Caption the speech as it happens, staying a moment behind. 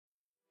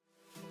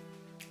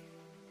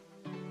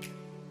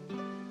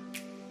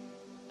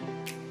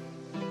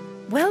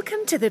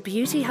Welcome to the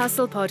Beauty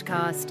Hustle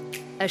Podcast,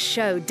 a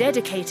show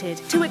dedicated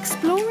to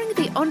exploring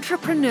the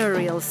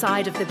entrepreneurial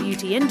side of the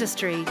beauty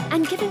industry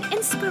and giving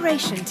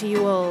inspiration to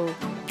you all.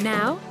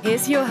 Now,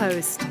 here's your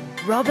host,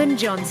 Robin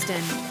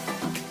Johnston.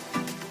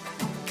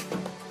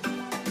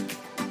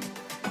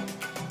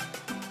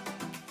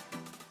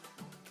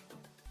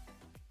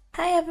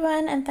 Hi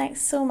everyone, and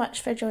thanks so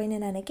much for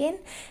joining in again.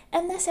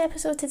 In this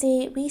episode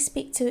today, we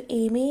speak to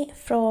Amy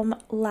from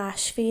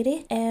Lash,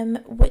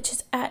 which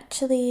has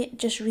actually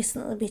just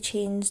recently been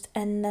changed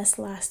in this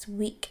last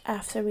week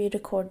after we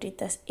recorded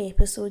this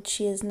episode.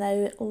 She is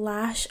now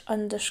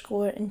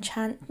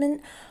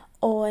Lash_Enchantment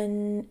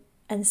on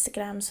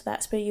Instagram, so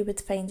that's where you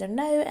would find her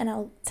now, and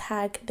I'll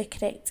tag the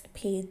correct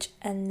page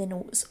in the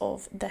notes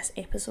of this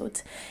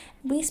episode.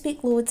 We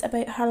speak loads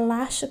about her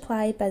lash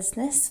supply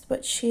business,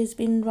 which she has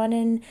been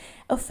running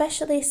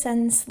officially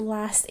since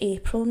last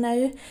April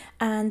now,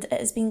 and it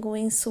has been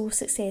going so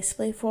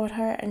successfully for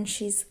her, and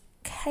she's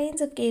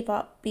kind of gave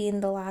up being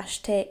the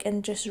lash tech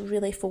and just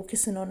really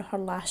focusing on her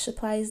lash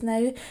supplies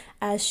now,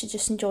 as she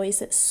just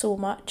enjoys it so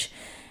much.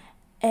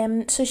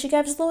 So she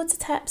gives loads of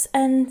tips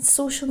in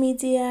social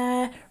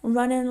media,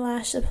 running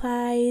lash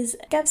supplies,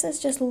 gives us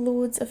just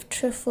loads of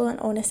truthful and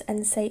honest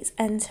insights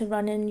into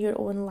running your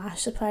own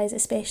lash supplies,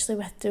 especially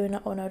with doing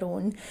it on our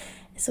own.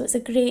 So it's a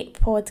great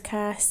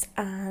podcast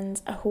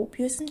and I hope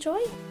you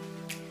enjoy.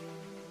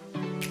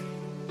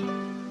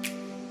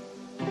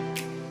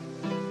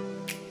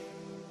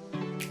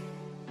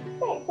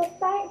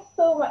 Thanks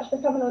so much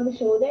for coming on the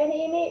show then,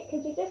 Amy.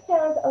 Could you just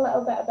tell us a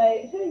little bit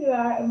about who you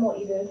are and what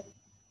you do?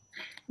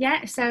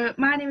 Yeah, so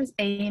my name is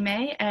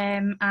Amy,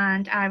 and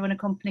I run a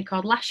company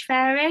called Lash,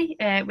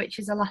 which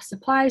is a lash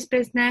supplies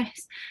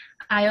business.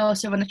 I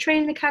also run a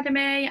training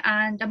academy,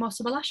 and I'm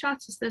also a lash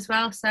artist as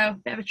well, so a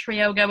bit of a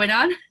trio going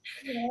on.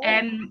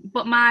 Yeah.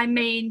 But my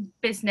main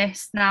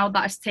business now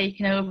that has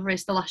taken over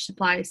is the lash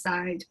supply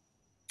side.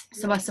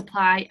 So I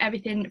supply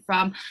everything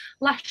from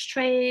lash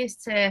trays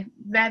to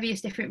various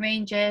different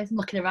ranges. I'm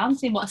looking around,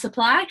 seeing what I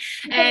supply.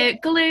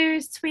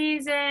 Glues,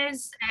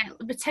 tweezers,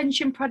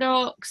 retention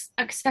products,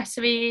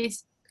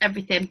 accessories,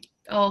 everything.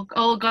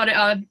 All got it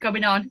on,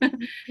 going on.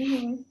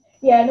 Mm-hmm.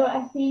 Yeah, no,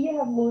 I see you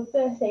have loads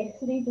of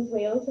accessories as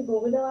well to go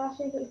with the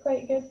lashes. It's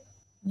quite good.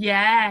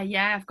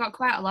 Yeah, I've got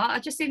quite a lot. I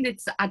just seemed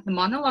to add them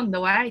on along the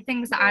way,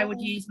 things that I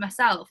would use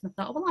myself. And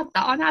I thought, well, add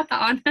that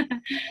on.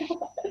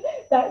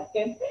 That's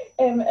good.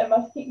 It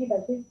must keep you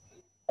busy.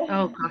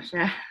 Oh, gosh,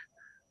 yeah.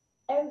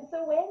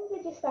 So when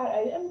did you start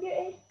out in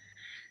beauty?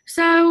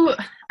 So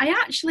I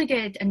actually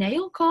did a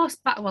nail course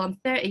back, well, I'm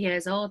 30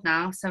 years old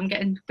now, so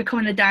I'm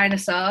becoming a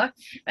dinosaur.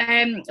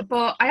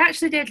 But I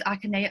actually did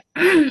like a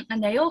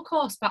nail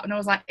course back when I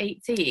was like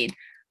 18,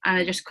 and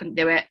I just couldn't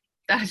do it.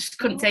 I just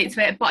couldn't take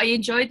to it, but I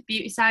enjoyed the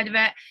beauty side of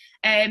it.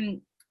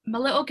 My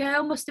little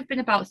girl must have been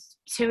about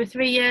 2 or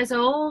 3 years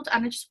old,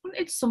 and I just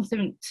wanted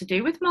something to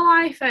do with my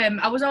life.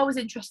 I was always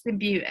interested in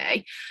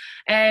beauty,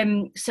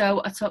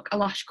 so I took a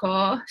lash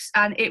course,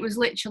 and it was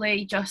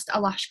literally just a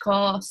lash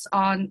course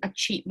on a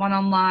cheap one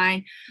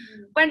online.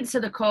 Went to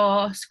the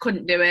course,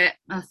 couldn't do it.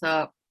 I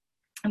thought,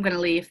 I'm going to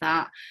leave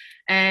that.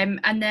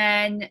 And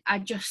then I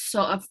just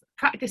sort of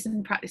practiced.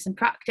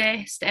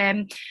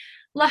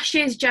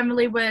 Lashes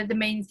generally were the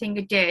main thing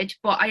I did,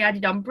 but I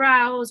added on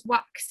brows,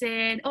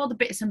 waxing, all the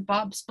bits and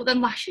bobs, but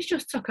then lashes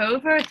just took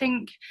over. I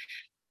think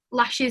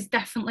lashes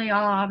definitely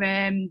are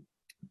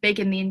big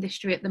in the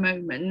industry at the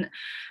moment,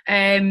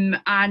 and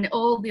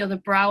all the other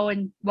brow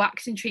and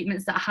waxing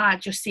treatments that I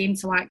had just seemed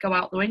to like go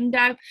out the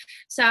window.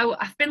 So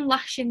I've been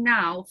lashing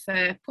now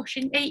for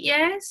pushing 8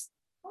 years.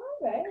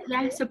 Right.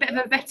 Yeah, so a bit of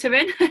a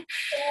veteran.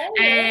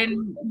 The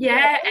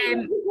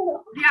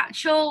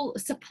actual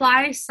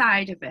supply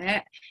side of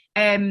it,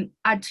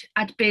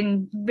 I'd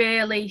been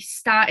really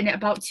starting it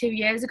about 2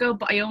 years ago,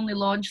 but I only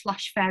launched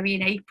Lash Fairy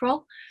in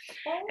April.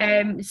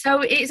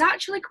 So it's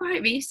actually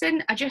quite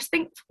recent. I just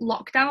think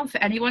lockdown for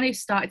anyone who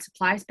started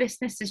supplies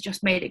business has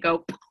just made it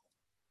go.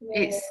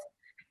 Yeah.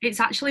 It's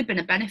actually been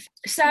a benefit.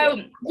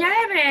 So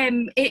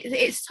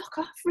it's took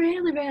off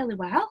really, really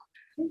well.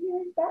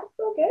 That's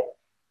so good.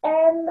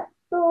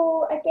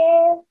 So I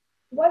guess,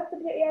 was the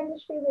beauty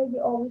industry where you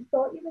always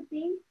thought you would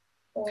be,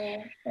 or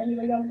when you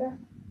were younger?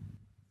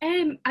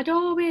 I'd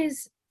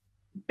always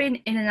been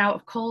in and out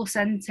of call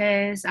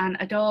centres, and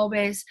I'd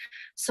always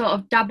sort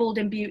of dabbled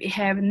in beauty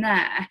here and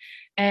there.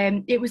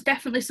 It was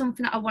definitely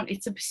something that I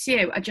wanted to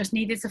pursue. I just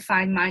needed to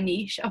find my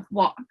niche of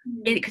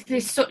because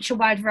there's such a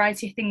wide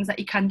variety of things that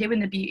you can do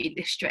in the beauty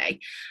industry.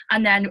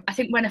 And then I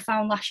think when I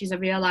found lashes, I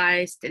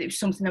realised that it was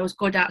something I was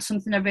good at,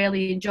 something I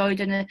really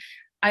enjoyed, and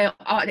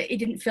it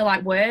didn't feel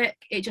like work.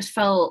 It just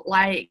felt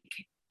like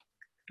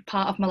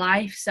part of my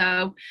life.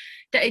 So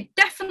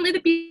definitely the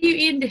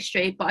beauty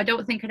industry, but I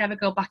don't think I'd ever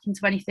go back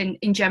into anything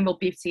in general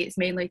beauty. It's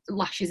mainly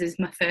lashes is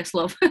my first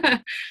love.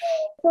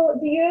 So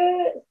do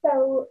you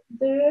still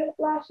do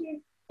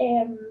lashes?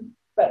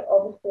 But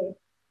obviously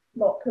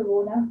not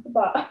Corona,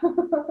 but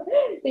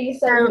do you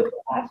still do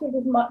lashes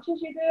as much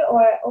as you do?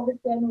 Or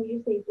obviously I know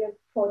you said your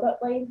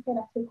product line kind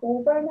of took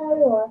over now,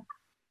 or?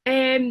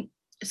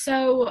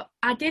 So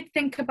I did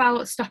think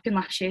about stopping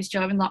lashes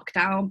during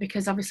lockdown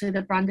because obviously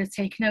the brand had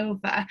taken over,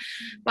 but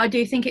I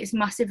do think it's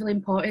massively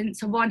important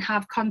to, one,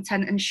 have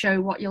content and show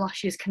what your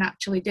lashes can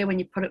actually do and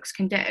your products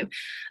can do.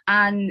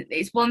 And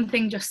it's one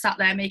thing just sat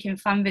there making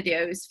fan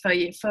videos for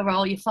you, for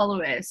all your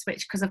followers,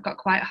 which, because I've got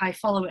quite a high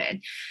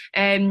following,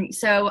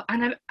 so,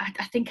 and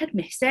I think I'd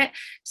miss it.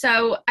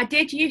 So I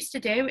did used to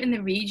do in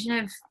the region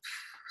of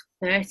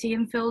 30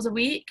 infills a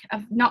week.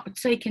 I've not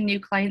taken new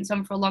clients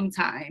on for a long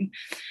time,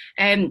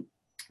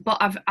 but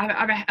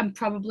I'm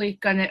probably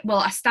gonna, well,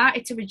 I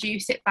started to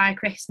reduce it by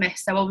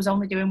Christmas, so I was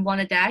only doing one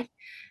a day,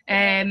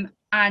 and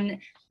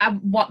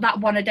what that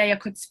one a day I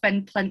could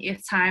spend plenty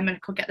of time and I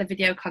could get the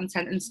video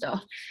content and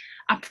stuff.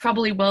 I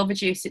probably will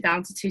reduce it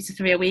down to 2 to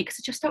 3 a week because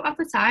I just don't have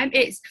the time.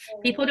 It's,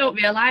 people don't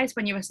realise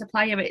when you're a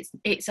supplier,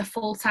 it's a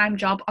full-time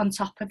job on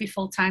top of your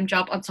full-time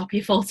job on top of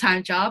your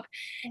full-time job.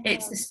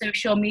 It's the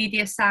social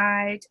media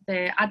side,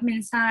 the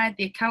admin side,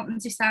 the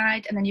accountancy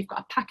side, and then you've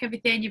got to pack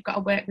everything, you've got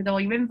to work with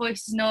all your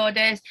invoices and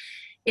orders.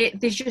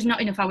 There's just not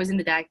enough hours in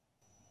the day.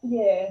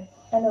 Yeah,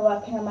 I know,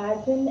 I can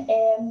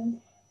imagine.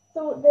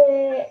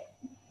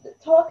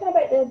 Talking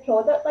about the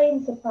product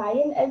line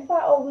supplying, is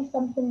that always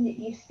something that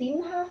you've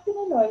seen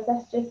happening, or is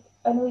this just,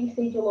 I know you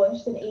said you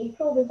launched in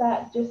April, was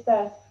that just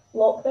a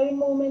lockdown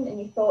moment and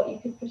you thought you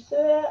could pursue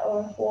it,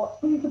 or what?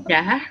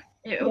 Yeah,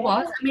 it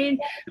was. I mean,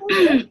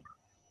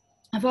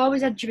 I've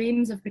always had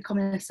dreams of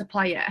becoming a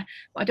supplier,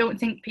 but I don't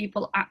think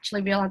people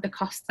actually realise the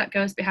cost that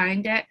goes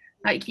behind it.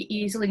 Like, you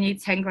easily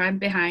need 10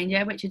 grand behind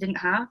you, which I didn't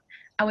have.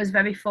 I was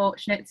very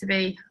fortunate to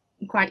be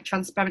quite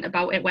transparent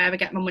about it, where I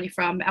get my money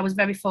from. I was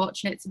very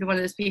fortunate to be one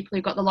of those people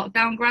who got the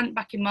lockdown grant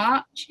back in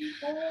March,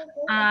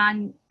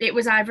 and it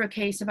was either a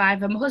case of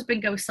either my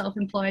husband goes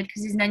self-employed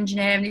because he's an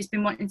engineer and he's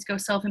been wanting to go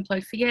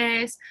self-employed for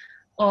years,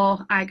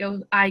 or I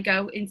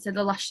go into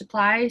the Lash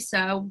supply.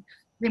 So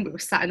I think we were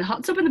sat in the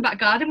hot tub in the back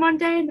garden one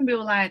day and we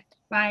were like,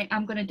 right,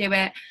 I'm going to do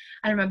it.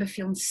 And I remember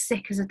feeling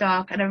sick as a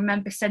dog, and I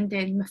remember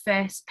sending my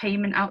first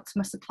payment out to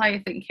my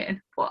supplier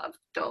thinking, what have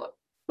I done?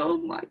 Oh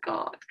my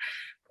God.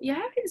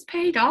 Yeah, it's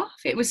paid off.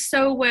 It was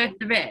so worth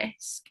the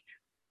risk.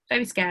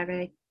 Very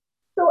scary.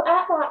 So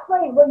at that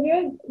point, were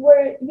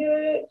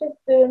you just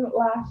doing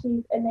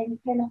lashes and then you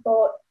kind of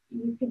thought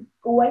you could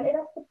go into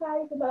this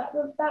supply?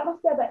 That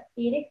must be a bit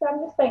scary, because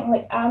I'm just thinking,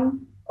 like,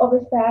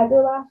 obviously I do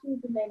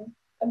lashes, and then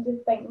I'm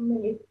just thinking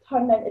when you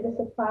turn into the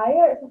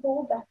supplier, it's a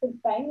whole different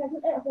thing,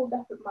 isn't it? A whole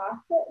different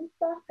market and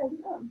stuff, isn't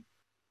it?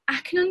 I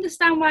can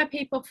understand why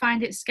people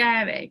find it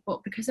scary,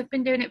 but because I've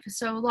been doing it for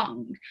so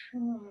long,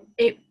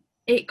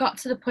 it got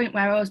to the point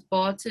where I was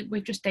bored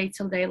with just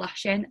day-to-day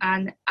lashing,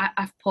 and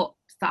I've put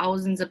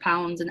thousands of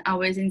pounds and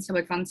hours into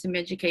advancing my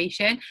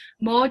education,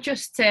 more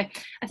just to,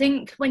 I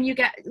think when you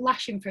get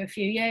lashing for a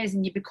few years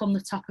and you become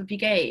the top of your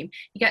game,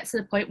 you get to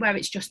the point where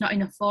it's just not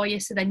enough for you,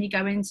 so then you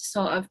go into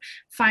sort of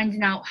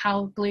finding out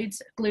how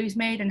glue's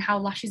made and how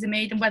lashes are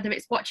made, and whether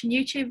it's watching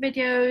YouTube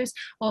videos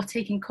or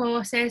taking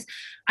courses.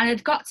 And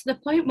it got to the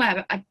point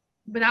where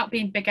without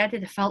being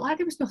big-headed, I felt like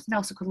there was nothing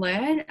else I could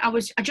learn.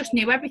 I just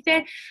knew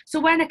everything. So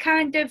when I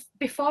kind of,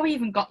 before I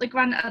even got the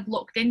grant, I'd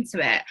looked into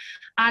it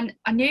and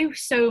I knew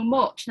so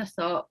much, and I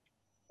thought,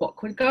 what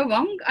could go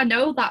wrong? I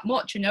know that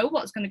much. I know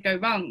what's going to go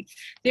wrong.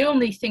 The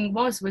only thing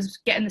was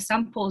getting the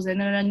samples in,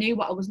 and I knew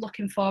what I was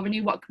looking for. I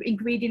knew what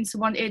ingredients I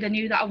wanted. I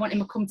knew that I wanted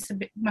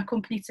my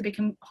company to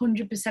become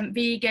 100%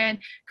 vegan,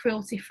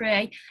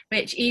 cruelty-free,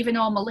 which even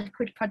all my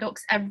liquid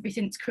products,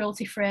 everything's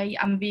cruelty-free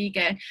and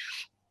vegan.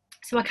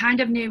 So I kind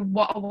of knew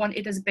what I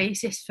wanted as a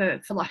basis for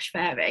Lash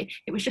Fairy.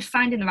 It was just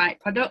finding the right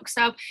product.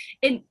 So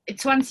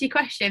to answer your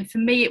question, for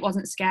me, it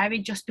wasn't scary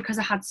just because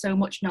I had so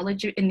much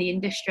knowledge in the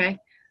industry.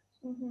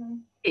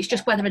 It's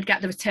just whether I'd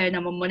get the return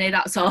on my money,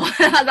 that's all.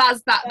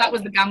 That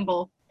was the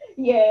gamble.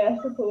 Yeah,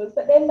 I suppose.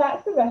 But then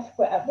that's the risk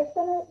with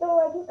everything,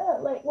 though, isn't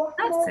it? Like,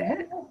 That's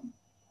it.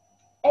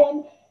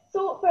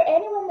 So for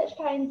anyone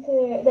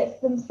that's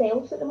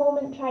themselves at the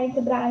moment, trying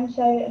to branch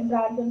out and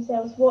brand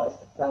themselves, what's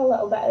a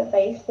little bit of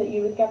advice that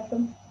you would give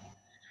them?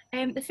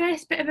 The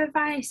first bit of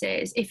advice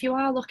is, if you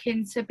are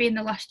looking to be in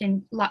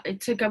the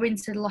to go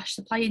into the lash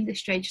supply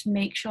industry, just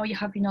make sure you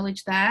have your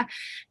knowledge there,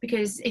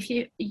 because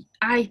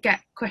I get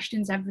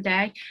questions every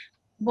day.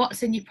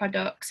 What's in your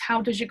products?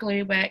 How does your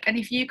glue work? And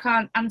if you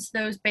can't answer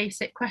those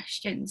basic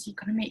questions, you're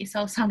going to make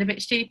yourself sound a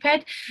bit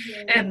stupid.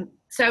 Yeah.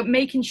 So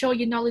making sure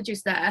your knowledge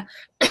is there.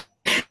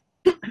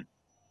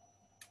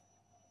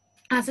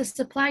 As a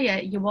supplier,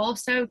 you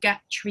also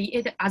get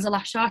treated as a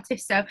lash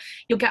artist, so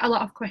you'll get a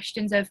lot of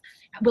questions of,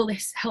 will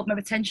this help my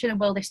retention, and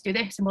will this do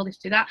this, and will this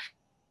do that?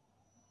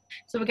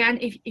 So again,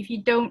 if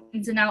you don't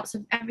ins and outs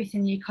of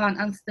everything, you can't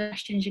answer the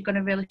questions, you're going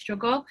to really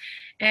struggle.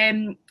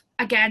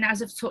 Again,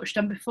 as I've touched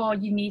on before,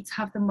 you need to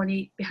have the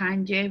money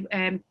behind you.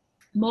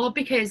 More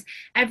because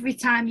every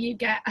time you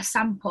get a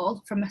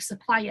sample from a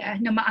supplier,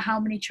 no matter how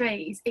many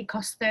trays, it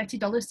costs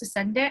 $30 to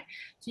send it.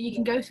 So you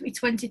can go through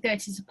 20, 30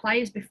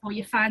 suppliers before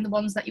you find the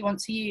ones that you want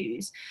to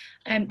use.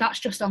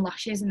 That's just on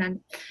lashes. And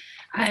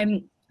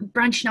then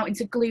branching out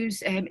into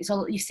glues, it's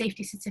all your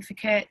safety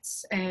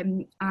certificates,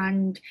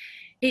 and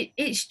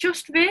it's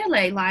just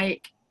really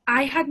like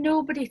I had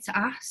nobody to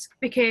ask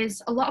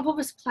because a lot of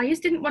other suppliers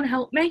didn't want to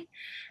help me.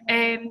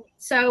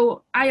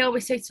 So I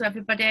always say to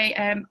everybody,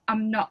 I'm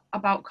not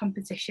about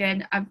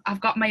competition. I've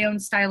got my own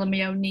style and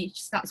my own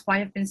niche. So that's why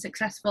I've been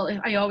successful.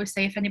 I always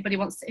say if anybody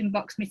wants to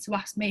inbox me to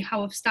ask me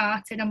how I've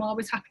started, I'm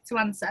always happy to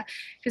answer,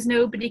 because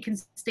nobody can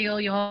steal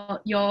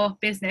your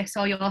business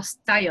or your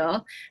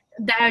style.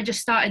 They're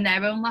just starting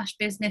their own lash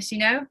business, you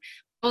know.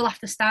 We all have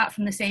to start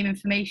from the same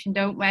information,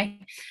 don't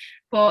we?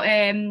 But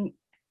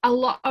a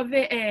lot of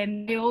it,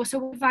 they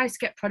also advise to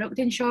get product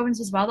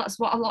insurance as well. That's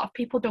what a lot of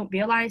people don't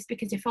realise,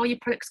 because if all your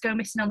products go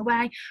missing on the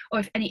way, or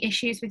if any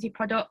issues with your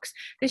products,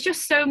 there's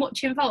just so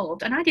much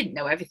involved. And I didn't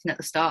know everything at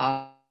the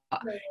start.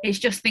 It's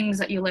just things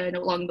that you learn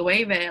along the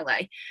way,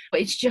 really.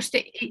 But it's just,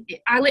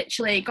 I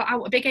literally got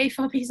out a big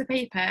A4 piece of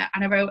paper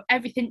and I wrote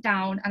everything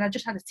down, and I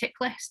just had a tick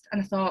list,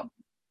 and I thought,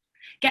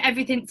 get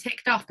everything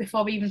ticked off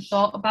before we even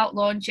thought about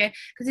launching,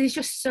 because there's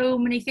just so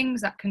many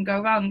things that can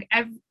go wrong.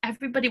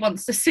 Everybody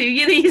wants to sue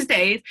you these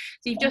days,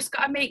 so you've just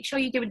got to make sure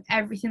you're doing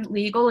everything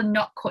legal and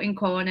not cutting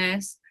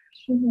corners.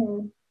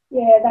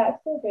 Yeah,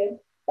 that's so good.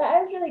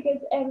 That is really good.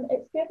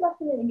 It's good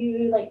listening to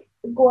you like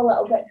go a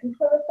little bit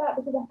deeper with that,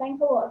 because I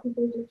think a lot of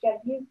people just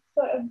give you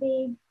sort of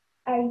the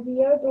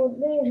idea, don't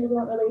they, and they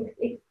don't really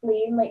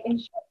explain like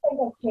insurance. I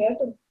think I've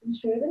heard of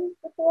insurance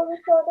before we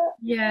saw that.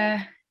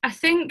 Yeah, I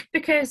think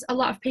because a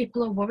lot of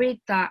people are worried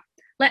that,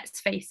 let's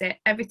face it,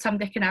 every Tom,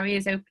 Dick and Harry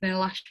is opening a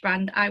lash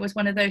brand. I was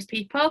one of those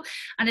people.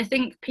 And I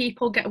think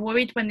people get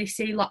worried when they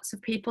see lots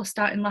of people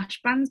starting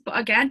lash brands. But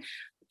again,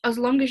 as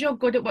long as you're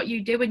good at what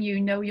you do and you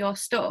know your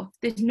stuff,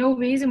 there's no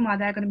reason why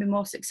they're going to be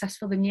more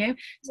successful than you.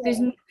 So there's,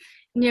 you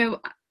know,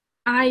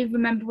 I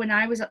remember when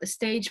I was at the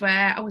stage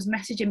where I was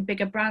messaging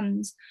bigger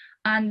brands,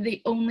 and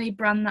the only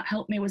brand that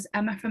helped me was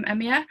Emma from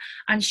Emia,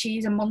 and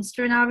she's a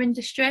monster in our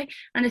industry.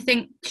 And I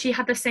think she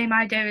had the same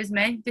idea as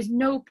me. There's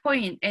no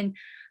point in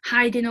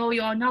hiding all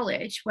your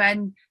knowledge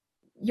when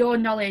your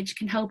knowledge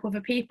can help other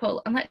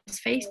people. And let's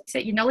face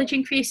it, your knowledge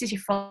increases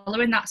your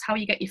following. That's how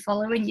you get your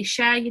following. You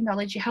share your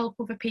knowledge, you help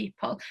other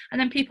people, and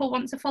then people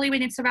want to follow you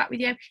and interact with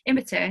you. In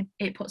return,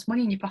 it puts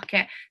money in your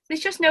pocket.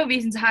 There's just no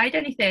reason to hide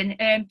anything.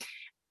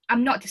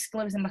 I'm not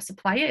disclosing my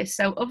suppliers,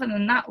 so other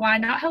than that, why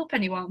not help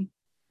anyone?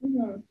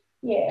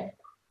 Yeah,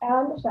 I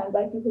understand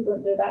why people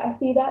don't do that. I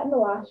see that in the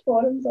Lash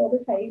forums all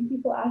the time,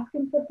 people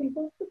asking for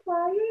people's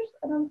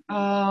suppliers,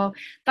 and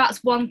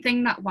that's one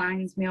thing that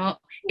winds me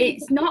up.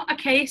 It's not a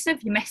case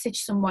of you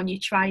message someone, you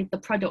tried the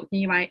product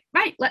and you're like,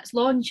 right, let's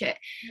launch it.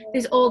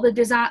 There's all the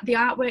design, the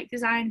artwork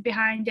design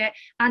behind it,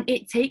 and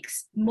it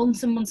takes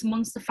months and months and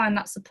months to find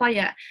that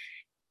supplier.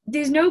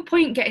 There's no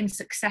point getting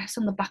success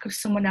on the back of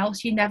someone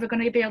else. You're never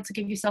going to be able to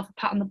give yourself a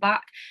pat on the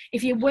back.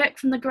 If you work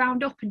from the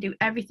ground up and do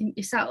everything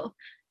yourself,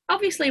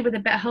 obviously with a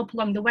bit of help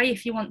along the way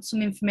if you want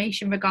some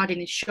information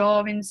regarding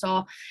insurance,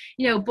 or,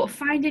 you know, but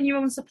finding your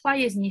own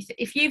suppliers, and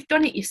if you've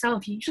done it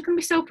yourself, you're just going to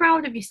be so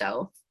proud of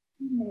yourself.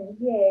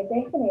 Yeah,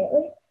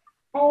 definitely.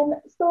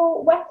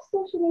 So with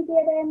social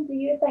media then, do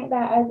you think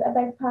that is a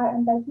big part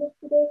in business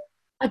today?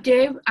 I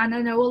do, and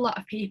I know a lot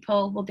of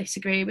people will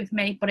disagree with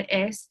me, but it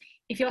is.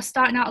 If you're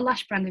starting out a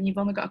lash brand and you've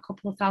only got a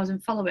couple of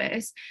thousand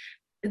followers,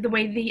 the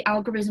way the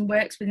algorithm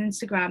works with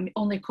Instagram,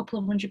 only a couple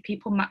of hundred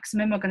people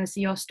maximum are going to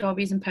see your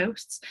stories and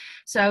posts.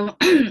 So,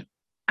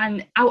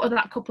 and out of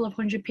that couple of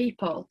hundred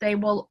people, a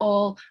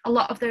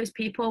lot of those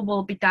people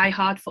will be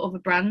diehard for other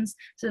brands.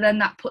 So then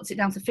that puts it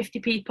down to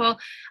 50 people.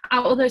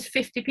 Out of those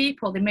 50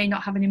 people, they may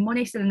not have any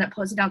money. So then that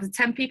puts it down to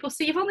 10 people.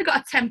 So you've only got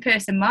a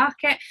 10-person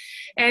market.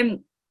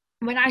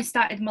 When I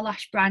started my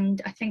lash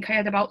brand, I think I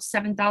had about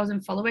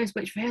 7,000 followers,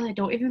 which really I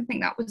don't even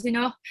think that was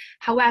enough.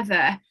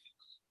 However,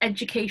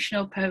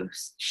 educational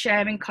posts,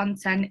 sharing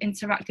content,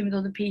 interacting with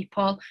other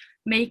people,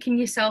 making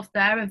yourself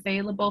there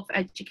available for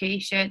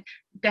education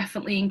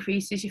definitely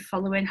increases your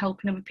following,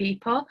 helping other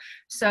people.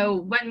 So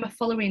when my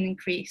following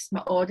increased,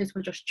 my orders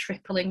were just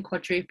tripling,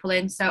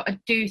 quadrupling. So I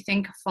do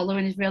think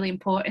following is really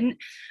important,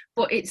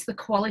 but it's the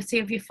quality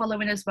of your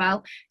following as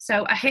well.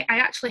 So I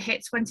actually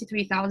hit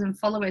 23,000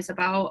 followers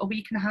about a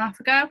week and a half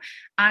ago,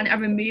 and I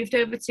removed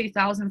over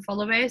 2,000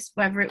 followers,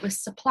 whether it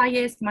was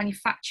suppliers,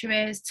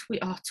 manufacturers,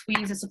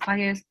 tweezer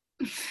suppliers.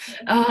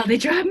 Oh, they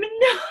drive me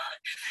nuts.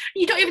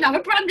 You don't even have a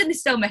brand and they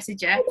still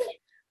message you.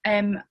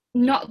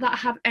 Not that I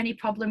have any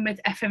problem with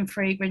FM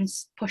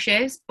fragrance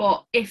pushes,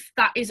 but if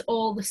that is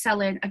all the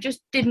selling, I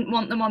just didn't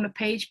want them on my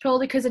page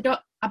purely because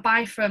I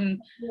buy from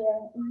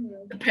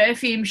the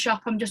perfume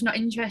shop. I'm just not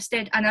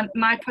interested, and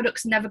my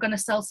product's never going to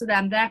sell to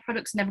them. Their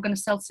product's never going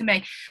to sell to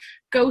me.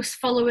 Ghost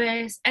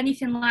followers,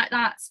 anything like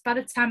that. By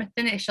the time I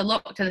finished, I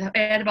looked and I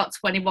had about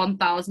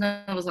 21,000.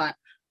 I was like,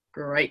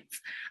 Great.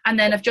 And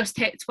then I've just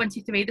hit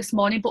 23 this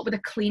morning, but with a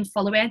clean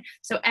following.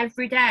 So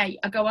every day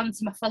I go on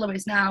to my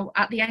followers now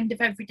at the end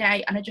of every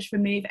day, and I just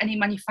remove any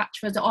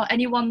manufacturers or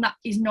anyone that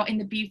is not in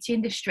the beauty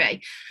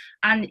industry.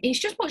 And it's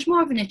just much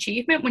more of an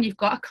achievement when you've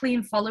got a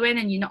clean following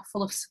and you're not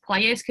full of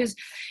suppliers, because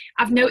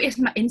I've noticed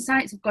my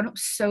insights have gone up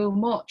so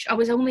much. I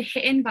was only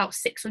hitting about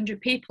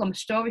 600 people on my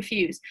story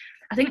views.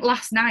 I think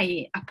last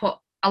night I put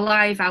a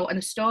live out and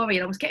a story,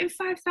 and I was getting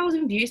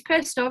 5,000 views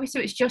per story.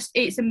 So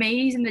it's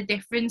amazing the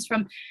difference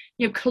from,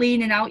 you know,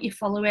 cleaning out your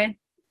following.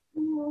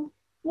 Mm-hmm.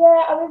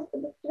 Yeah,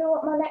 you know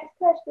what, my next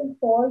question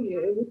for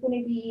you was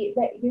going to be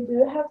that you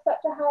do have such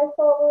a high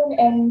following,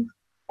 and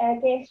I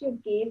guess you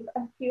gave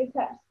a few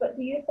tips, but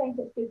do you think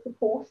it's good to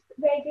post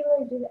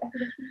regularly? I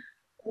think you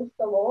post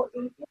a lot,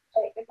 don't you?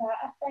 Like, is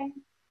that a thing?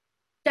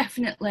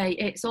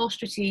 Definitely, it's all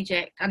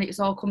strategic and it's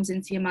all comes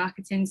into your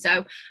marketing.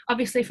 So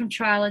obviously from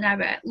trial and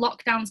error,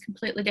 lockdown's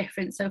completely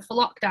different. So for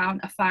lockdown,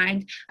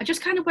 I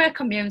just kind of work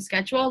on my own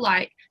schedule.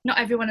 Like, not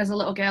everyone is a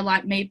little girl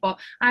like me, but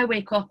I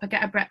wake up, I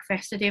get a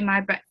breakfast, I do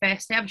my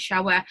breakfast, I have a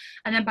shower,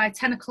 and then by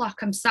 10 o'clock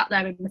I'm sat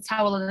there with my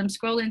towel and I'm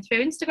scrolling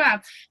through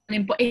Instagram.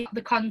 And but if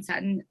the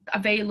content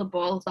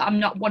available that I'm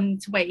not wanting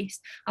to waste,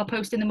 I'll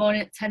post in the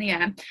morning at 10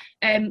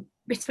 a.m.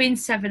 Between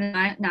 7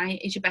 and 9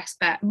 is your best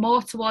bet.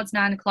 More towards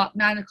 9 o'clock.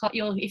 9 o'clock,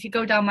 if you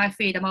go down my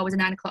feed, I'm always a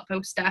 9 o'clock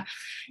poster.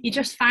 You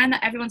just find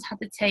that everyone's had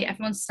the tea,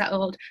 everyone's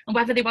settled, and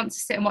whether they want to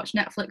sit and watch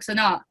Netflix or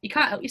not, you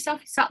can't help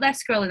yourself. You sat there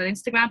scrolling on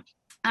Instagram.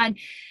 And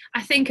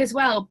I think as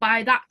well,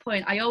 by that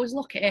point, I always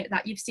look at it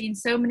that you've seen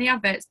so many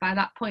adverts by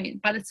that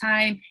point. By the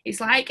time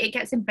it's like it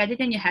gets embedded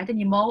in your head, and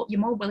you're more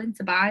willing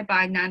to buy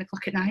by 9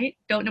 o'clock at night.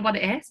 Don't know what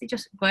it is. It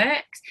just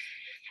works.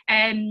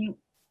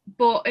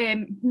 But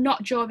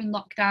not during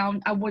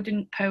lockdown. I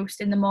wouldn't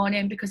post in the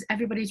morning because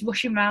everybody's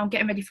rushing around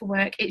getting ready for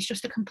work. It's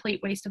just a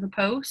complete waste of a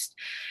post.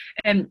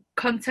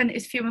 Content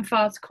is few and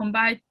far to come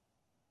by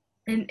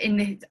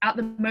at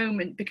the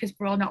moment because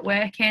we're all not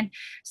working.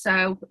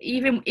 So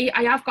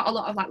I have got a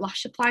lot of like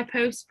lash supply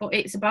posts, but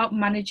it's about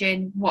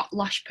managing what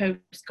lash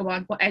posts go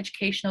on, what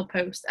educational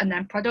posts, and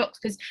then products,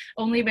 because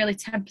only really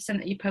 10%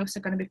 of your posts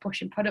are going to be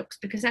pushing products,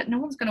 because no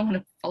one's going to want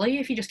to follow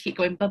you if you just keep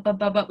going blah blah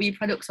blah blah with your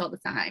products all the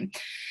time.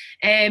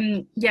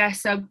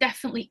 So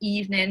definitely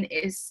evening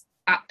is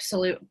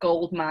absolute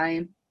gold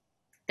mine,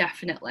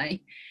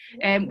 definitely.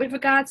 With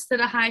regards to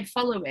the high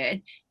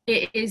following,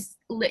 it is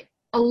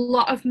a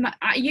lot of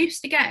I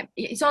used to get,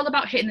 it's all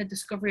about hitting the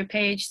discovery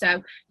page,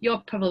 so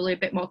you're probably a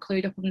bit more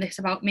clued up on this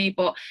about me,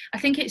 but I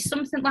think it's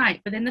something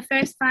like within the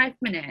first 5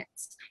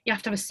 minutes you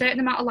have to have a certain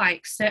amount of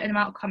likes, certain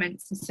amount of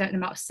comments, and certain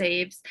amount of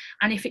saves,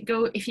 and if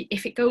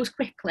it goes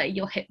quickly,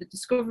 you'll hit the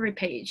discovery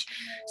page.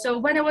 So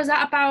when I was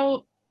at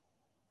about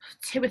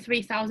 2,000 or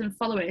 3,000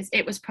 followers,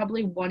 it was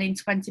probably 1 in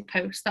 20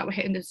 posts that were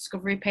hitting the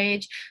discovery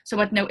page. So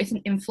I'd notice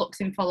an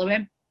influx in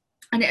following,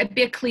 and it'd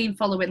be a clean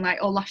following, like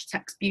all lash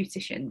techs,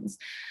 beauticians.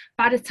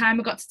 By the time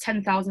I got to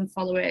 10,000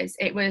 followers,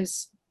 it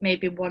was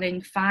maybe 1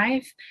 in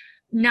 5.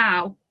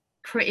 Now,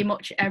 pretty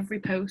much every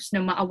post,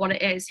 no matter what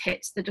it is,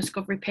 hits the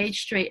discovery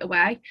page straight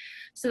away.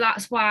 So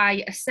that's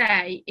why I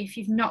say, if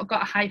you've not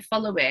got a high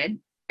following,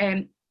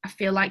 I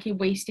feel like you're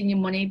wasting your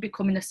money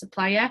becoming a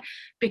supplier,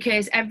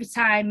 because every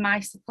time my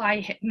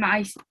supply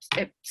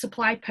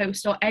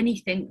post or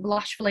anything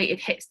lash related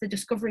hits the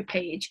discovery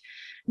page,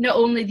 not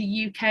only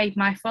the UK,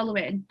 my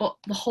following, but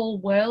the whole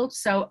world.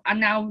 So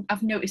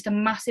I've noticed a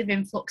massive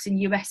influx in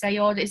USA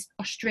orders,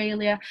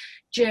 Australia,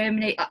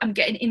 Germany. I'm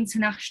getting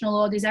international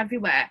orders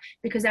everywhere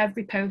because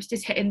every post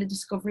is hitting the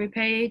discovery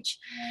page.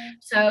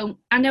 So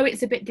I know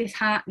it's a bit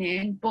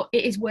disheartening, but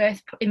it is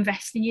worth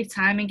investing your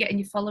time and getting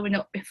your following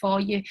up before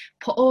you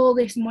put all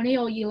this money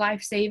or your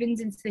life savings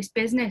into this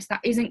business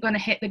that isn't going to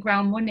hit the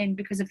ground running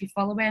because of your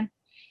following.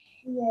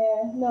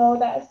 Yeah, no,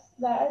 that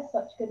is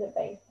such good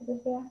advice, to be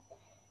fair.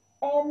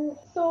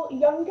 So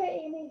younger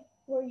Amy,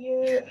 were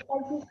you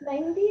business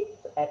minded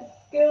at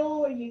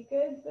school? Were you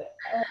good?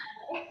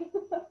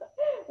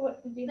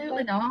 What did you Absolutely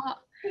think?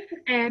 not.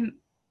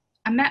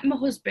 I met my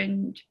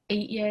husband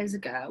 8 years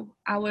ago.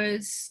 I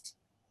was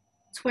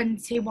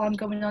 21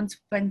 going on to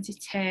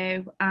 22,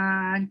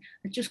 and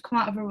I'd just come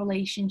out of a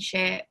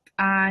relationship,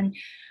 and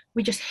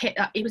we just hit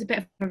that. It was a bit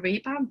of a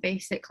rebound,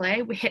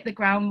 basically. We hit the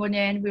ground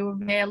running. We were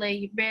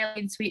really,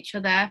 really into each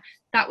other.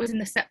 That was in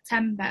the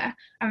September.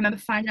 I remember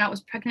finding out I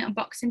was pregnant on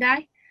Boxing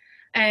Day.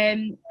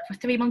 For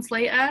 3 months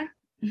later,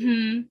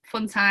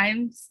 fun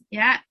times,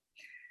 yeah.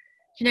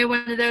 Do you know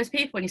one of those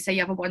people when you say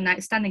you have a one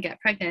night stand and get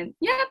pregnant?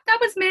 Yeah, that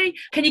was me.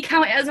 Can you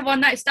count it as a one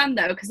night stand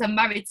though? Because I'm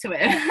married to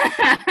it.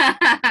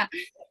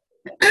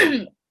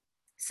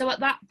 So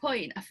at that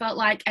point, I felt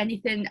like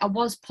anything I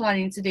was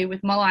planning to do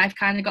with my life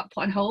kind of got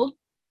put on hold.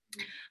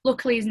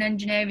 Luckily, he's an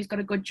engineer, he's got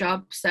a good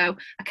job, so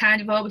I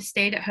kind of always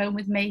stayed at home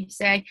with me.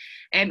 So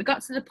it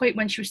got to the point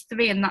when she was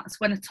 3, and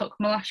that's when I took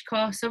my lash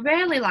course. So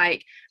really,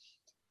 like,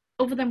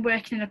 other than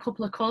working in a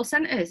couple of call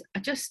centres, I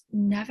just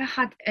never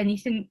had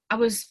anything. I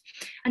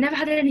never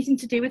had anything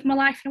to do with my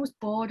life, and I was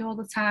bored all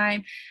the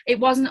time. It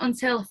wasn't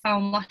until I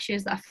found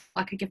Lashes that I felt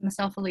like I could give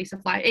myself a lease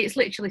of life. It's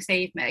literally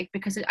saved me,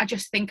 because I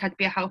just think I'd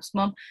be a house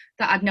mum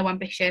that had no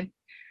ambition.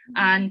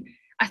 And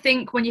I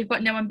think when you've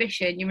got no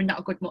ambition, you're not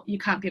a good mum. You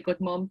can't be a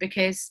good mum,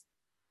 because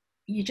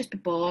you just be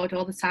bored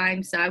all the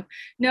time. So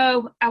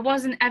no, I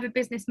wasn't ever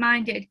business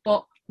minded,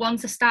 but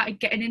once I started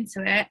getting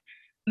into it,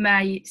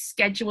 my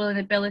scheduling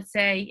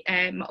ability,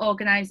 my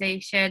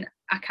organisation,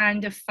 I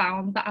kind of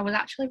found that I was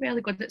actually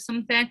really good at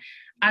something.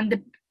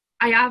 And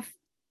I have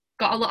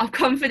got a lot of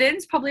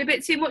confidence, probably a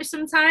bit too much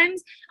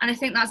sometimes, and I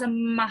think that's a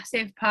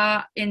massive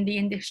part in the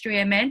industry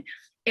I'm in.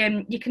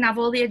 You can have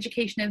all the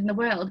education in the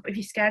world, but if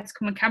you're scared to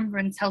come on camera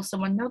and tell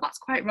someone, no, that's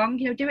quite wrong,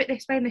 do it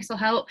this way and this will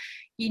help,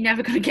 you're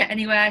never going to get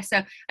anywhere.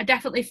 So I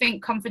definitely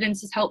think confidence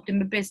has helped in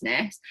my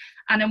business,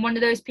 and I'm one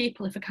of those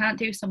people, if I can't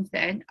do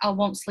something, I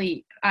won't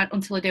sleep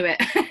until I do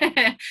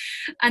it.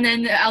 And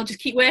then I'll just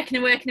keep working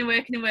and working and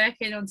working and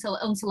working until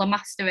I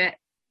master it.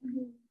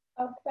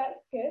 Oh, that's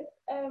good.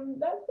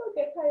 That's so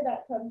good how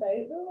that turned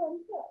out though,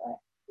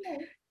 isn't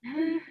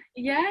it?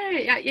 Yeah,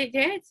 it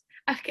did.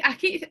 I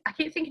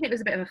keep thinking it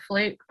was a bit of a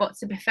fluke, but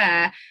to be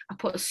fair, I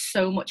put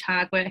so much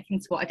hard work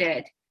into what I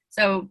did.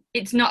 So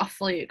it's not a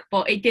fluke,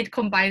 but it did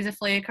come by as a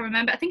fluke. I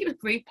remember, I think it was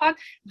Groupon. I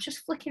was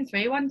just flicking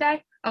through one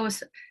day. I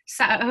was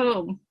sat at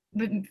home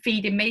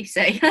feeding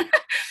Macy.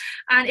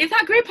 And if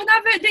that Groupon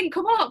advert didn't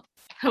come up,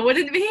 I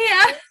wouldn't be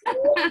here.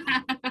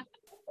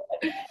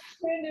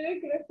 Who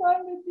knew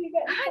Groupon would be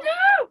getting? I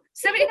know,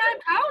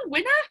 £79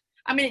 winner.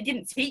 I mean, it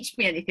didn't teach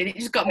me anything. It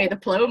just got me a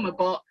diploma,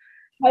 but...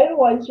 How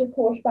was your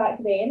course back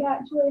then,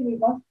 actually? We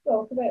must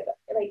talk about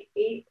like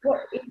 8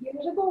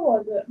 years ago,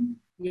 was it?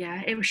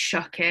 Yeah, it was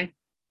shocking.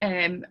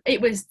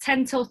 It was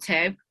 10 till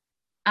 2,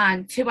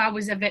 and 2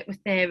 hours of it was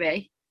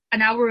theory.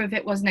 An hour of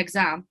it was an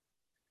exam.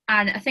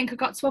 And I think I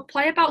got to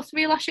apply about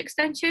 3 lash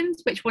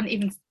extensions, which wouldn't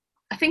even...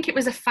 I think it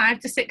was a 5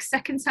 to 6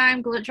 second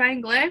time dry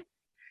and glue.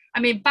 I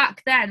mean,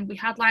 back then, we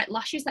had like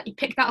lashes that you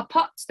picked out of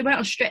pots. They weren't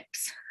on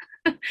strips.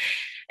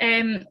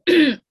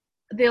 The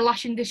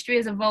lash industry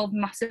has evolved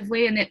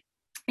massively, and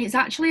it's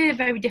actually a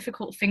very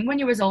difficult thing when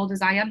you're as old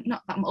as I am.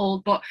 Not that I'm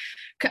old, but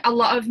a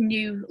lot of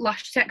new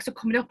lash techs are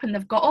coming up and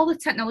they've got all the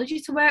technology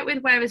to work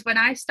with, whereas when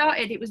I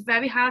started, it was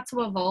very hard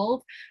to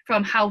evolve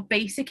from how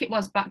basic it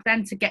was back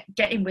then to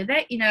getting with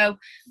it,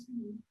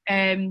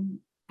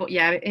 But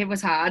yeah, it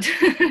was hard.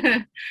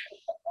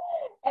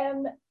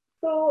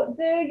 So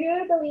do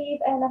you believe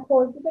in a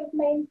positive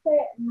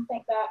mindset and you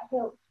think that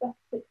helps with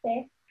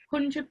success?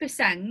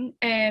 100%.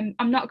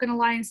 I'm not going to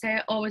lie and say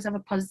I always have a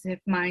positive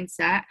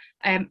mindset.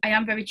 I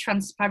am very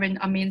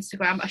transparent on my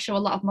Instagram. I show a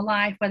lot of my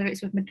life, whether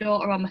it's with my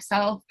daughter or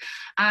myself,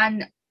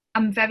 and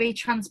I'm very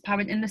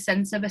transparent in the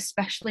sense of,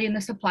 especially in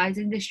the supplies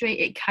industry,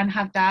 it can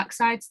have dark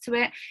sides to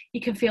it.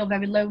 You can feel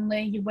very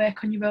lonely. You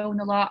work on your own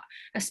a lot,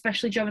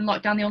 especially during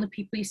lockdown. The only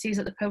people you see is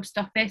at the post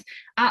office.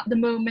 At the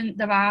moment,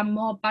 there are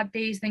more bad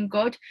days than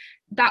good.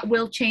 That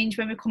will change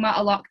when we come out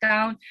of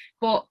lockdown,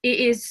 but it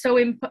is so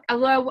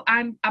although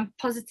I'm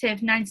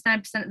positive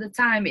 99% of the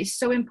time, it's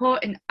so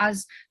important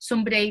as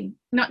somebody,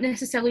 not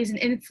necessarily as an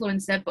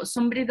influencer, but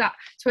somebody that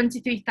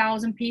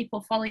 23,000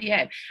 people follow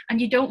you,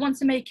 and you don't want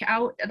to make it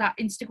out that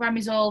Instagram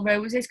is all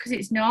roses, because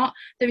it's not.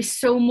 There is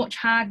so much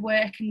hard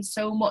work and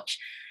so much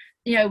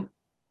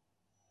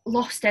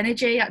lost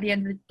energy at the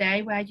end of the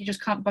day, where you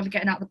just can't bother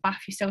getting out of the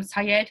bath, you're so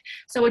tired.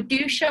 So I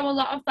do show a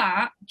lot of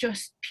that,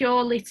 just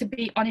purely to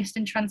be honest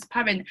and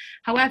transparent.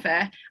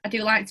 However, I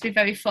do like to be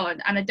very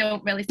fun, and I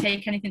don't really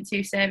take anything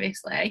too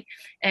seriously.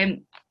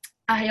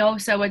 I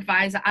also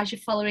advise that as your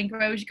following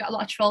grows, you get a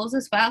lot of trolls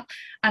as well,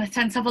 and I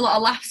tend to have a lot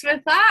of laughs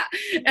with that.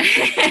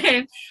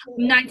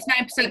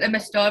 99% of my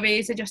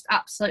stories are just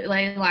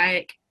absolutely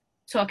like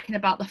talking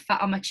about the fat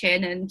on my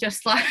chin and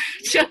just like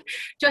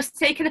just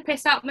taking a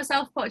piss out of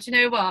myself. But you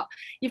know what,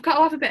 you've got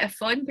to have a bit of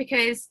fun,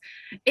 because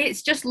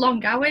it's just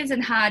long hours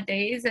and hard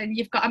days, and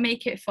you've got to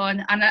make it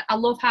fun. And I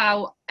love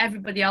how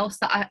everybody else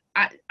that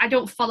I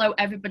don't follow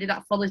everybody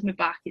that follows me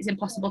back. It's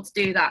impossible to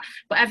do that,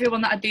 but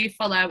everyone that I do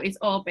follow is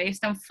all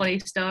based on funny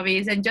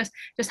stories and just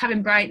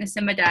having brightness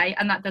in my day,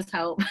 and that does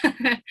help.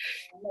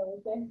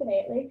 No,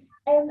 definitely.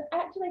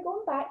 Actually,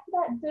 going back to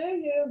that, do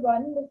you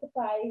run the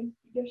supplies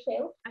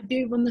yourself? I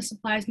do run the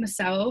supplies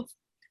myself.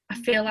 I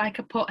feel like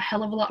I put a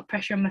hell of a lot of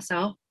pressure on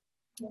myself.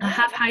 Yeah. I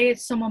have hired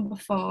someone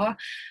before,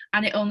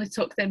 and it only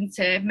took them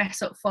to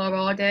mess up 4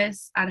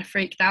 orders, and I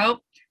freaked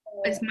out.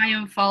 It's my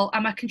own fault.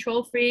 I'm a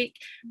control freak.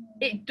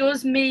 It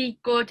does me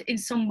good in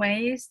some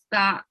ways,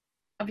 that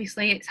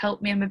obviously it's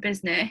helped me in my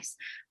business,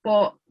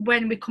 but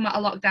when we come out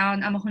of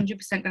lockdown, I'm 100%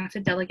 going to have to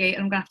delegate,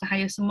 and I'm going to have to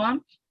hire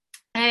someone.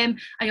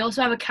 I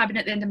also have a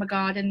cabinet at the end of my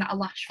garden that I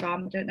lash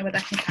from. I don't know whether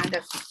I can kind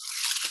of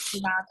do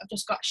that. I've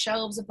just got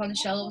shelves upon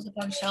shelves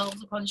upon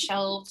shelves upon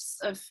shelves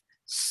of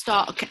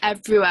stock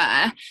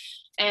everywhere.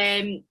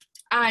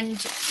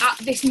 And at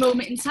this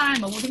moment in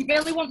time, I wouldn't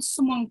really want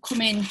someone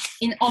coming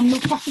in on the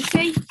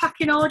property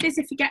packing orders,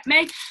 if you get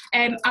me.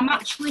 I'm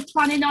actually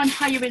planning on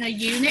hiring a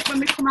unit when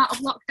we come out of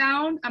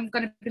lockdown. I'm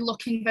going to be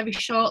looking very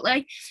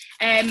shortly,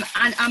 and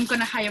I'm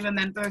going to hire a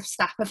member of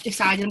staff. I've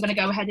decided I'm going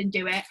to go ahead and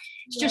do it.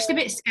 It's just a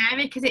bit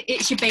scary because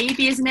it's your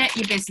baby, isn't it?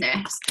 Your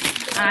business.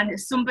 And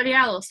somebody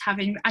else I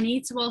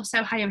need to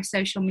also hire a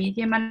social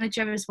media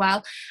manager as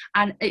well.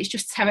 And it's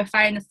just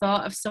terrifying, the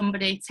thought of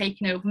somebody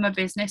taking over my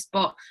business.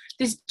 But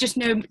there's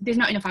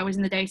not enough hours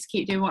in the day to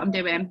keep doing what I'm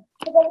doing.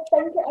 I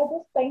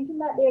was thinking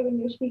that there when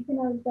you were speaking,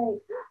 I was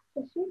like,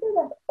 does she do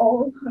this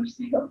all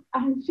herself?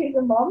 And she's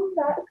a mum.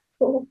 That's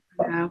so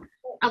fun. No.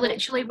 I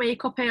literally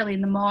wake up early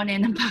in the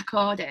morning and pack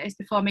orders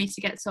before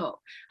Macy gets up,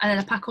 and then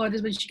I pack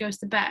orders when she goes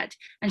to bed.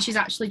 And she's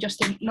actually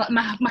just in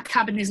my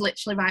cabin is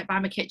literally right by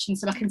my kitchen,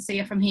 so I can see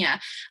her from here.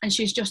 And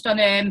she's just on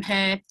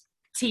her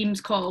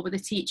Teams call with a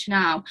teacher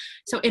now.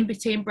 So in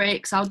between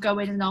breaks, I'll go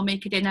in and I'll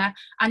make a dinner,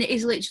 and it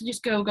is literally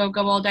just go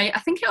all day. I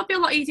think it'll be a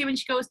lot easier when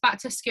she goes back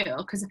to school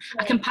because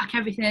I can pack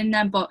everything in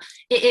then, but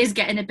it is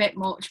getting a bit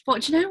much.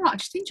 But do you know what? I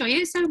just enjoy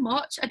it so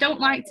much. I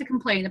don't like to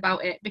complain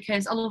about it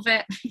because I love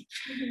it.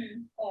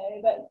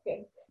 That's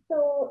good.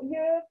 So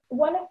you've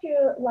won a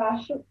few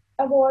Lash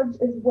awards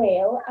as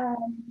well,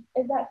 and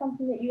is that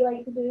something that you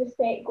like to do,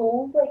 set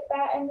goals like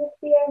that in this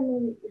year? I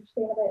know you're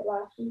saying about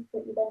lashes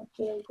that you didn't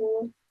share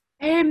goals.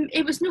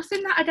 It was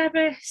nothing that I'd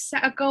ever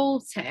set a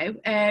goal to.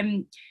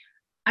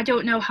 I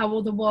don't know how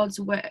all the awards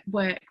work,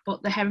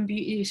 but the Hair and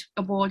Beauty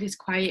Award is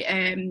quite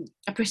a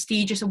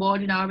prestigious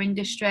award in our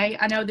industry.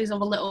 I know there's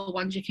other little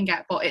ones you can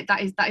get, but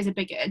that is a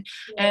big one.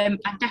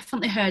 I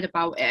definitely heard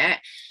about it.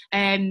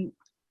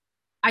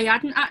 I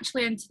hadn't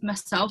actually entered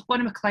myself. One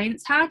of my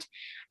clients had.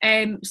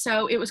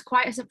 So it was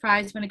quite a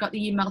surprise when I got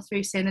the email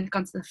through saying I'd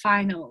gone to the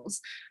finals.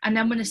 And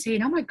then when I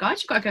seen, oh my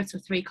God, you've got to go to a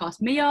 3-course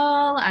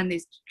meal and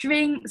there's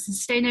drinks and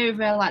staying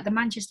over like the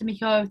Manchester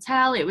Meeker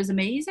Hotel. It was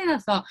amazing. I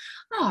thought,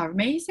 oh,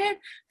 amazing.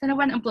 Then I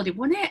went and bloody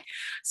won it.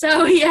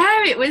 So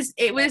yeah, it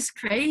was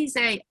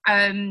crazy.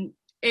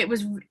 It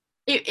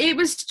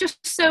was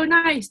just so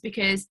nice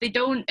because they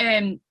don't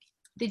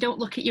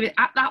look at you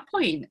at that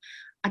point.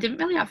 I didn't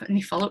really have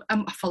any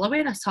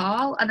following at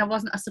all, and I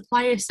wasn't a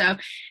supplier. So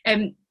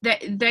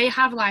they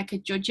have like a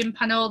judging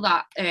panel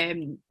that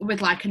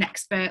with like an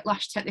expert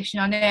lash technician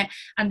on it,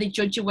 and they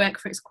judge your work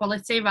for its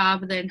quality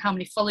rather than how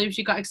many followers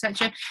you got,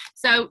 etc.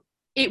 So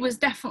it was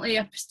definitely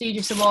a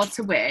prestigious award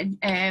to win.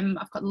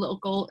 I've got the little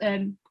gold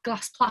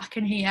glass plaque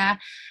in here,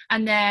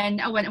 and then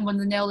I went and won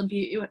the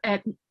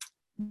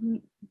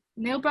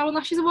Nail Brow and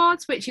Lashes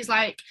Awards, which is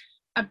like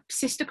a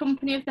sister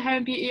company of the Hair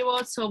and Beauty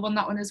Awards, so I won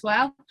that one as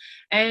well.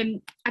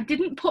 I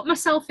didn't put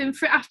myself in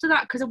for it after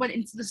that because I went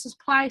into the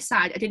supply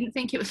side. I didn't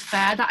think it was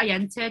fair that I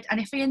entered, and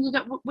if I ended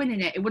up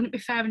winning it, it wouldn't be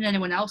fair on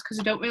anyone else because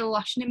I don't really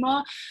lash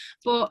anymore.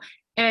 But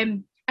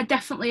I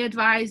definitely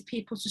advise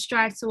people to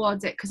strive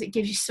towards it because it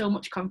gives you so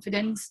much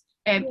confidence.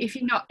 If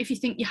you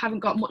think you haven't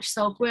got much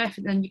self-worth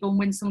and then you go and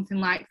win something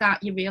like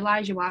that, you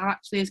realise you are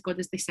actually as good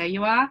as they say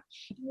you are.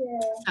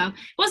 So it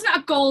wasn't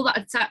a goal that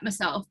I'd set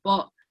myself,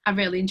 but I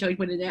really enjoyed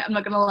winning it, I'm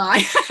not going to lie.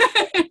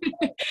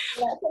 That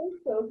sounds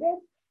so good.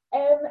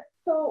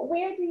 So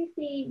where do you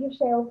see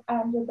yourself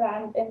and your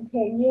brand in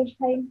 10 years'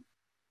 time?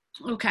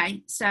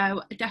 Okay,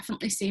 so I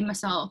definitely see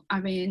myself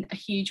having a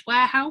huge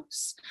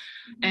warehouse,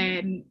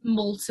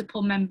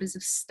 multiple members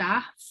of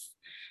staff,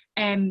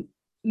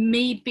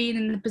 me being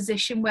in the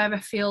position where I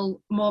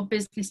feel more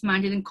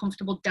business-minded and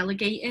comfortable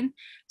delegating,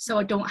 so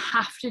I don't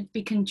have to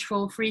be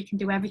control freak and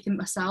do everything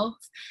myself.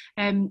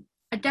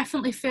 I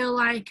definitely feel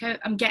like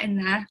I'm getting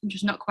there. I'm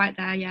just not quite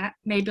there yet.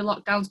 Maybe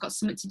lockdown's got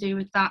something to do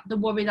with that. The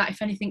worry that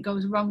if anything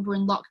goes wrong, we're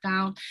in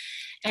lockdown.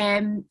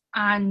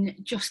 And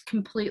just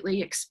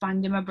completely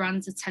expanding my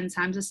brand to 10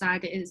 times the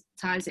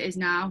size it is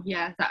now.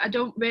 Yeah, that I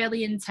don't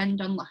really intend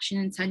on lashing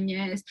in 10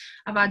 years.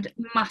 I've had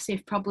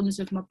massive problems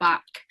with my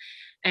back.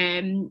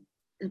 A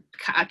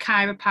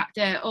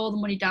chiropractor, all the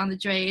money down the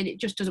drain, it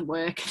just doesn't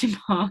work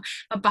anymore.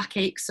 My back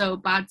aches so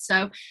bad.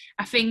 So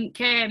I think,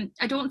 I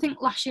don't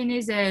think lashing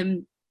is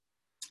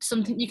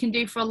something you can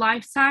do for a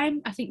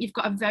lifetime. I think you've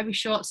got a very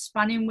short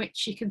span in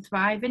which you can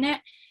thrive in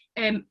it.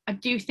 I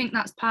do think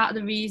that's part of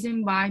the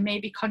reason why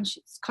maybe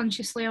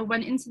consciously I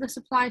went into the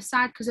supply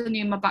side, because I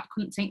knew my back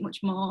couldn't take much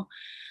more.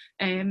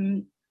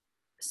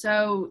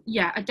 So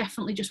yeah, I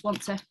definitely just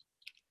want to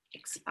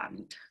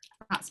expand.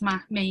 That's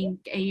my main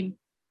aim.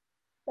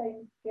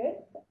 Sounds good.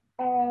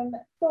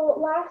 So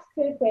last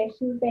 2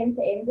 questions then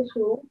to end the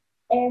show.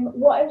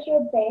 What is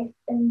your best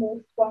and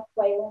most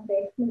worthwhile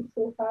investment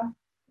so far?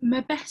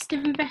 My best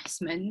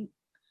investment,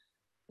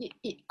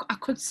 I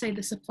could say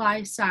the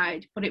supply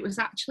side, but it was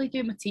actually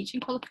doing my teaching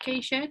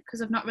qualification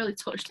because I've not really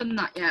touched on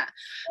that yet.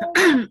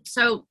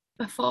 So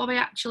before I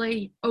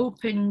actually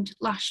opened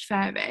Lash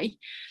Fairy,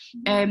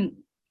 I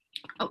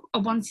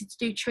wanted to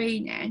do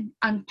training,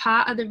 and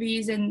part of the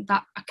reason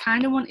that I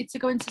kind of wanted to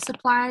go into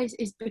supplies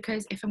is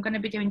because if I'm going to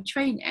be doing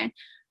training,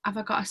 have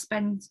I got to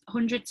spend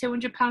 £100,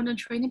 £200 on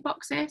training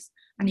boxes?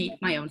 I need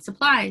my own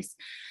supplies.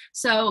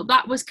 So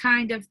that was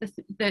kind of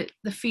the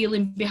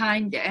feeling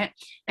behind it.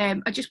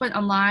 I just went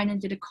online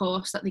and did a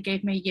course that they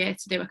gave me a year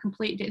to do. I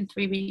completed it in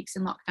 3 weeks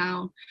in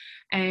lockdown.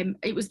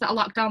 It was that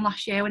lockdown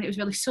last year when it was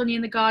really sunny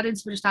in the garden,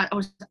 so I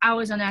was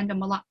hours on end on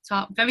my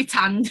laptop, very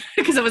tanned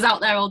because I was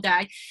out there all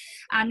day.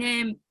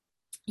 And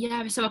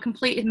so I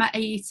completed my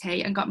AET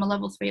and got my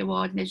level 3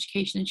 award in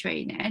education and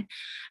training.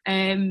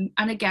 And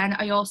again,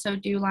 I also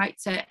do like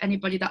to,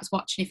 anybody that's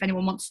watching, if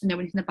anyone wants to know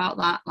anything about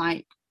that,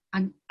 like,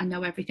 I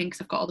know everything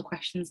because I've got all the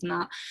questions and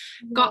that.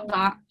 Got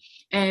that,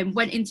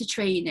 went into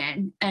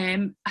training.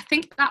 I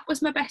think that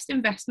was my best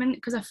investment,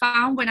 because I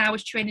found when I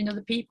was training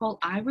other people,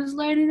 I was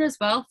learning as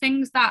well,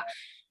 things that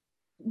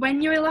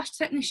when you're a lash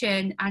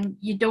technician and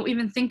you don't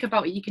even think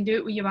about it, you can do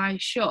it with your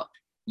eyes shut,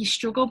 you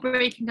struggle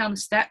breaking down the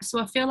steps. So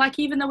I feel like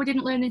even though we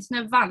didn't learn this in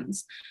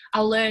advance,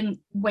 I learned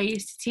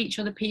ways to teach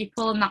other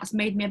people, and that's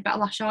made me a better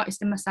lash artist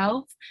than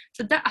myself.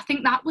 So I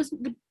think that was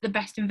the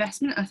best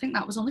investment. I think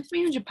that was only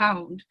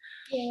 £300.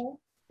 Yeah,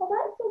 well,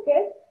 that's so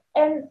good.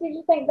 So do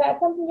you think that's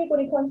something you're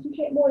going to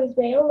concentrate more as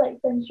well, like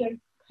since you're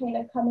kind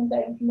of coming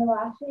down from the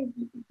lashes,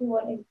 do you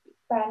want to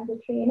expand the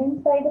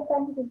training side of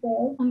things as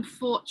well?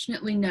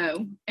 Unfortunately,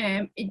 no.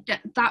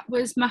 That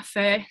was my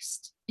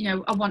first,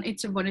 I wanted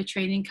to run a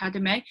training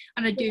academy,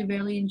 and I do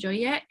really enjoy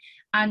it.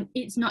 And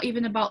it's not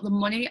even about the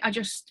money. I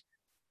just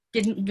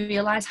didn't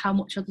realise how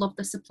much I'd love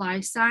the supply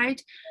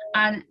side.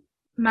 And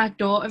my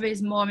daughter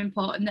is more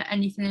important than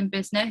anything in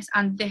business,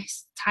 and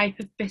this type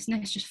of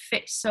business just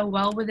fits so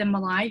well within my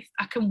life.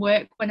 I can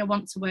work when I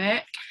want to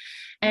work.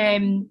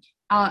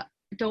 I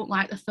don't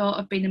like the thought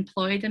of being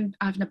employed and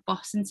having a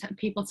boss and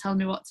people telling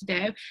me what to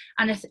do.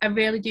 And I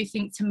really do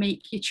think to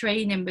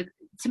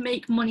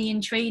make money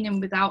in training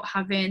without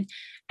having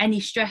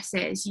any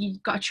stresses,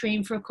 you've got to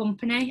train for a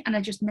company. And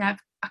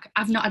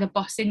I've not had a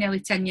boss in nearly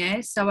 10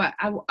 years, so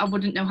I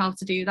wouldn't know how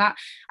to do that.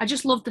 I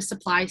just love the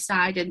supply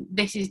side, and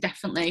this is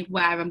definitely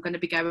where I'm going to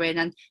be going,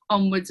 and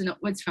onwards and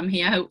upwards from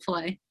here,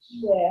 hopefully.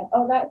 Yeah,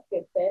 oh, that's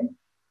good then.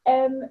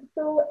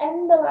 So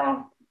in the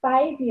last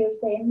 5 years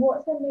then,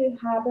 what's a new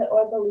habit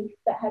or belief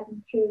that has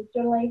improved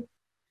your life?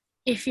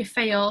 If you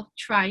fail,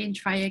 try and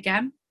try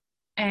again.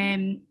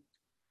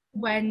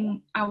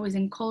 When I was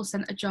in call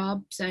centre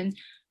jobs, and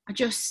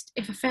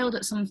if I failed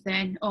at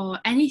something, or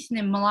anything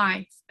in my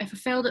life, if I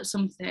failed at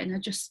something,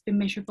 I'd just be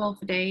miserable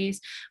for days.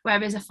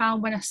 Whereas I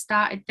found when I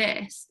started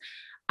this,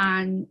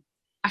 and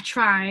I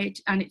tried,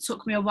 and it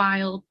took me a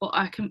while, but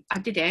I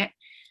did it.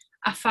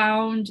 I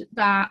found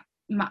that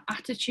my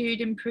attitude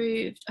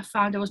improved. I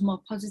found I was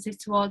more positive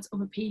towards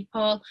other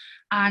people,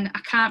 and I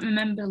can't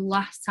remember the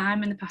last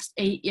time in the past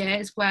 8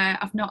 years where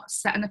I've not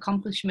set an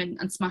accomplishment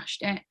and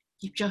smashed it.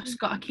 You've just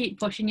got to keep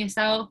pushing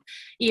yourself.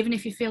 Even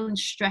if you're feeling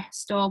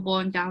stressed or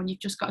worn down, you've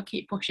just got to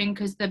keep pushing,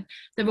 because the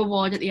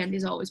reward at the end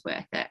is always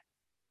worth it.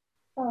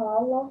 Oh,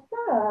 I love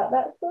that.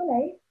 That's so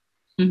nice.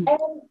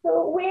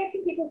 So where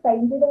can people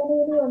find you then,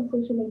 Amy, on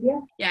social media?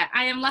 Yeah,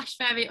 I am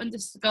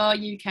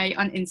 _UK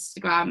on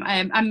Instagram.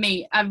 And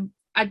me,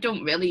 I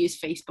don't really use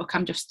Facebook.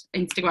 I'm just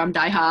Instagram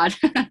diehard.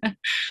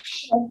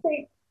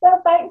 Okay. Well,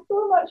 thanks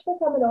so much for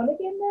coming on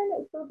again then.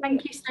 It's so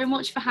Thank you so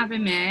much for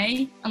having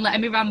me and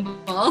letting me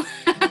ramble.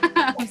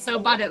 I'm so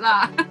bad at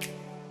that.